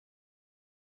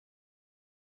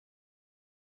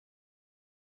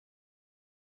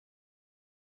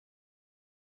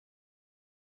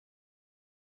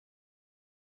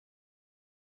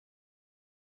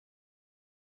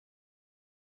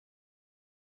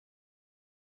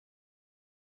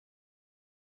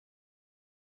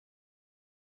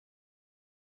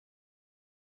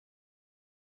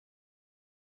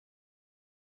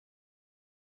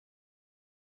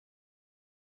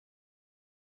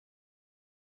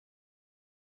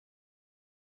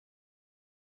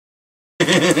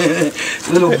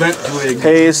Little bent twig.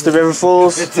 Hey, it's the River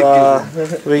Fools.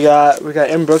 We got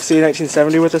M. Brooksy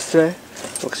 1970 with us today.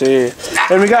 Brooksy.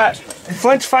 And we got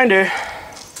Flint Finder.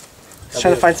 He's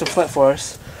trying to find some flint for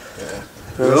us. Yeah.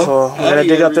 Beautiful. We're gonna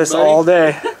dig up this all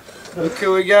day. Look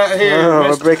who we got here.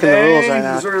 We're breaking the rules right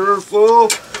now. River Fool.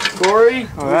 Corey.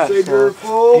 Alright. River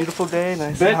Fool. Beautiful day,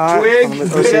 nice Bent and hot. twig.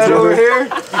 Put that over here.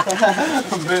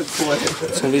 Bent twig.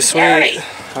 It's gonna be sweet.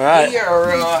 Alright.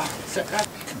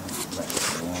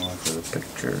 For the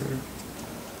picture.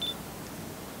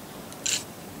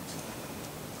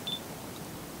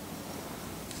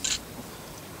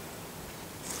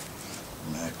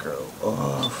 Macro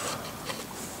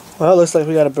off. Well, it looks like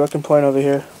we got a broken point over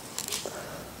here.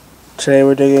 Today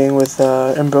we're digging with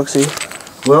M. Brooksy.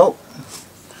 Well,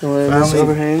 This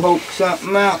overhang. Poke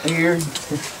something out here.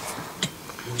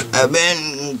 I've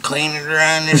been cleaning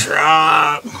around this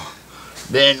rock.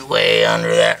 Been way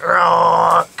under that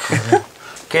rock.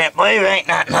 Can't believe ain't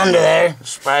nothing under there.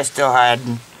 It's probably still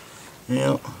hiding.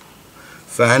 Yep.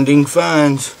 Finding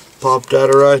finds. Popped out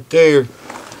of right there.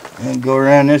 And go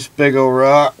around this big old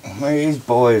rock. These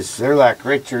boys, they're like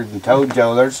Richard and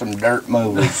Tojo. They're some dirt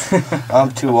movers.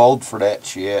 I'm too old for that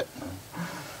shit.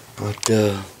 But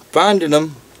finding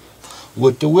them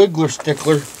with the wiggler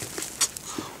stickler.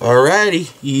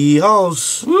 Alrighty,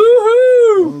 yeehaws.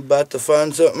 Woohoo! I'm about to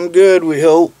find something good, we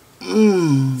hope.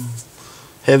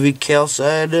 Heavy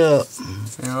calcite up.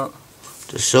 Yeah.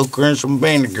 Just soak her in some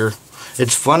vinegar.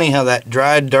 It's funny how that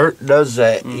dry dirt does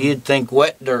that. You'd think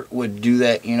wet dirt would do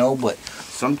that, you know, but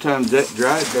sometimes that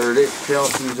dry dirt, it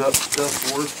calciums up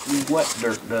stuff worse than wet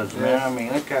dirt does, man. I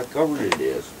mean, look how covered it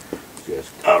is.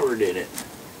 Just covered in it.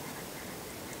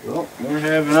 Well, we're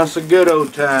having us a good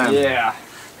old time. Yeah.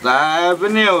 Live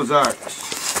in the Ozarks.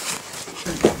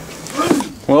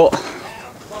 Well,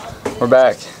 we're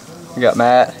back. We got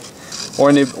Matt. We're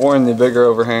in the bigger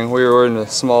overhang. We were in the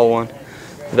small one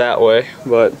that way,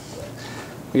 but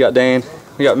we got Dane.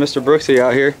 We got Mr. Brooksy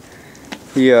out here.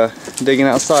 He digging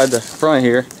outside the front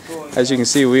here. As you can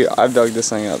see, I've dug this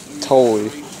thing up totally.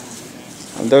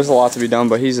 There's a lot to be done,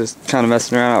 but he's just kind of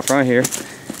messing around out front here.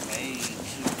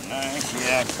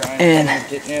 And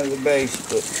getting out of the base,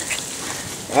 but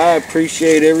I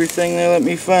appreciate everything they let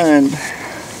me find.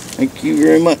 Thank you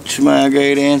very much, my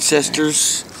great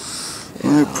ancestors.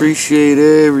 I appreciate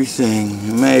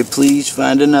everything. May I please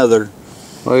find another.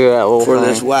 Look at that little for thing.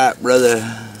 this white brother.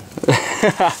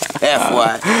 Half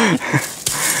white.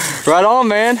 Right on,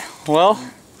 man. Well,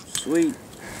 sweet.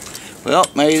 Well,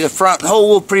 maybe the front hole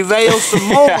will prevail some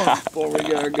more before we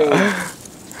gotta go.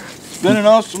 It's been an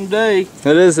awesome day.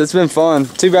 It is. It's been fun.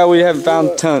 Too bad we haven't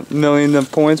found a million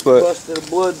of points, but busted a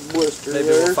blood blister. Maybe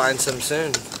we'll find some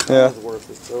soon. Yeah. Worth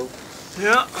it, though.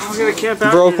 Yeah, we're gonna camp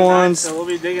out Broke here tonight, ones. so we'll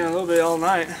be digging a little bit all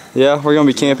night. Yeah, we're gonna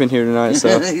be camping here tonight.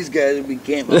 So these guys will be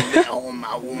camping on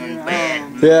my warm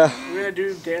bed. Yeah. We're gonna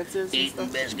do dances. Eating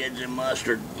biscuits and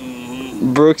mustard.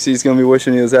 Brooksy's gonna be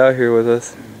wishing he was out here with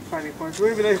us. Finding points.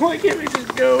 We're gonna be like, why can't we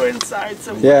just go inside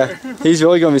somewhere? Yeah, he's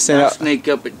really gonna be staying I'll out. sneak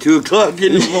up at 2 o'clock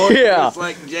in the morning. Yeah. Just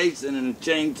like Jason and a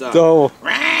chainsaw. So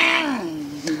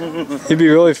he'd be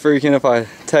really freaking if I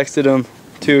texted him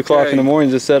 2 o'clock in the morning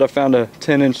and just said I found a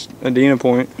 10-inch Adena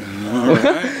point.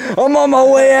 Right. I'm on my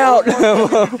way out.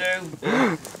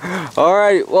 All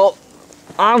right, well,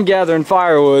 I'm gathering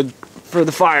firewood for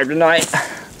the fire tonight.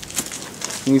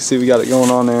 You can see we got it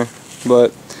going on there,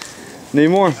 but need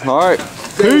more. All right.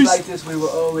 Days like this we will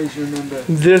always remember.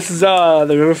 This is the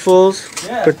River Fools.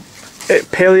 Yeah.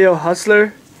 Paleo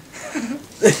Hustler.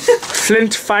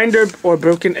 Flint Finder or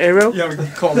Broken Arrow. Yeah, we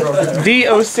can call him Broken. The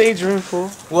Osage River Fool.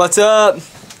 What's up?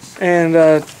 And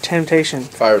Temptation.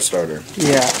 Firestarter.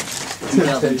 Yeah.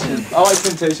 Temptation. I like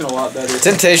Temptation a lot better.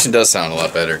 Temptation does sound a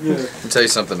lot better. Yeah. I'll tell you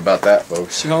something about that,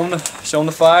 folks. Show 'em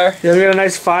the fire. Yeah, we got a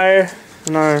nice fire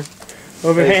in our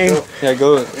overhang. Yeah,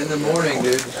 go. In the morning,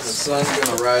 dude, the sun's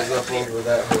gonna rise up over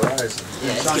that horizon.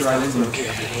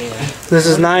 This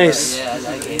is nice. Yeah, I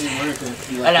like it.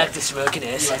 I like the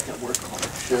smokiness. You like that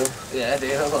workaholic show? Yeah,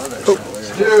 dude, I love that show.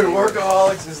 Dude,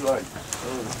 Workaholics is like...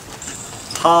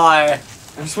 Hi.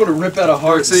 I just want to rip out a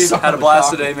heart. Had a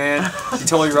blast today, man. You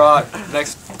totally rock.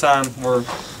 Next time we're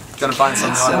gonna find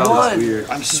something else. Weird.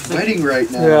 I'm sweating right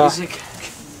now. Yeah. Music.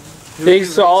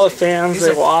 Thanks to all the fans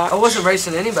that watch. I wasn't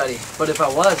racing anybody, but if I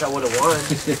was, I would have won.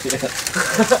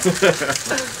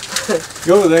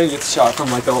 Go over there and get shot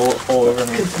from like the whole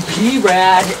overhang.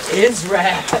 P-Rad is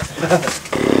rad.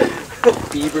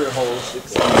 Beaver hole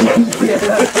 16.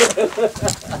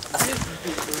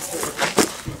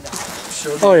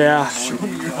 Oh yeah.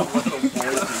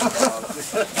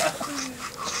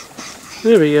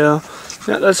 There we go.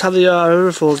 Yeah, that's how the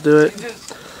River Fools do it.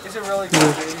 He's a really good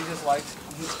dude. He just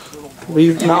likes little.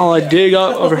 We not only dig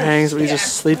up overhangs, but we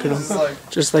just sleep in them,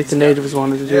 just like the natives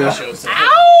wanted to do.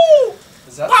 Ow!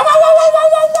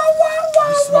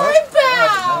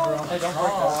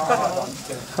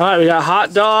 All right, we got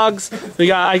hot dogs.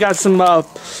 I got some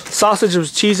sausage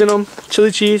with cheese in them,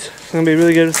 chili cheese. It's gonna be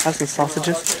really good. Have some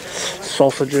sausages.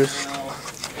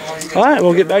 All right,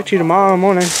 we'll get back to you tomorrow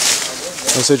morning. I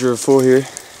said you're full here.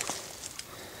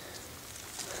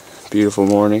 Beautiful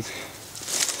morning.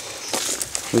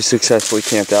 We successfully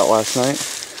camped out last night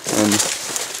in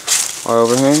our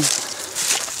overhang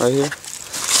right here.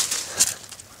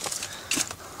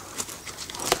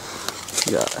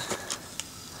 We got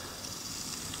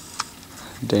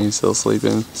Dane's still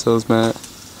sleeping, so is Matt.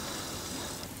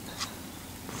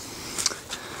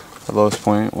 The lowest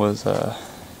point was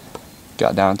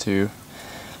got down to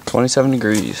 27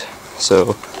 degrees,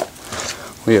 so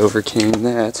we overcame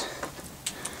that.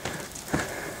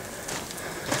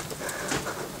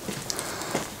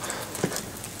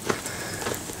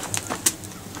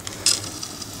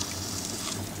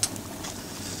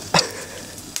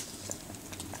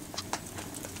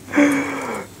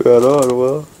 Right on,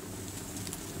 well,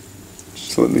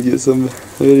 just wanting to get some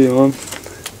video on.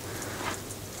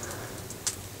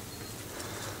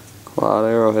 A lot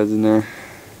of arrowheads in there.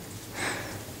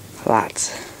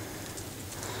 Lots.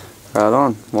 Right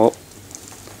on. Well,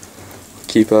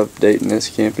 keep updating this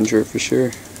camping trip for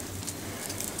sure.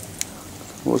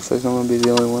 Looks like I'm gonna be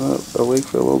the only one awake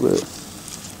for a little bit.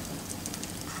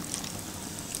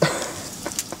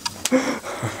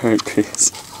 Alright,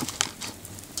 peace.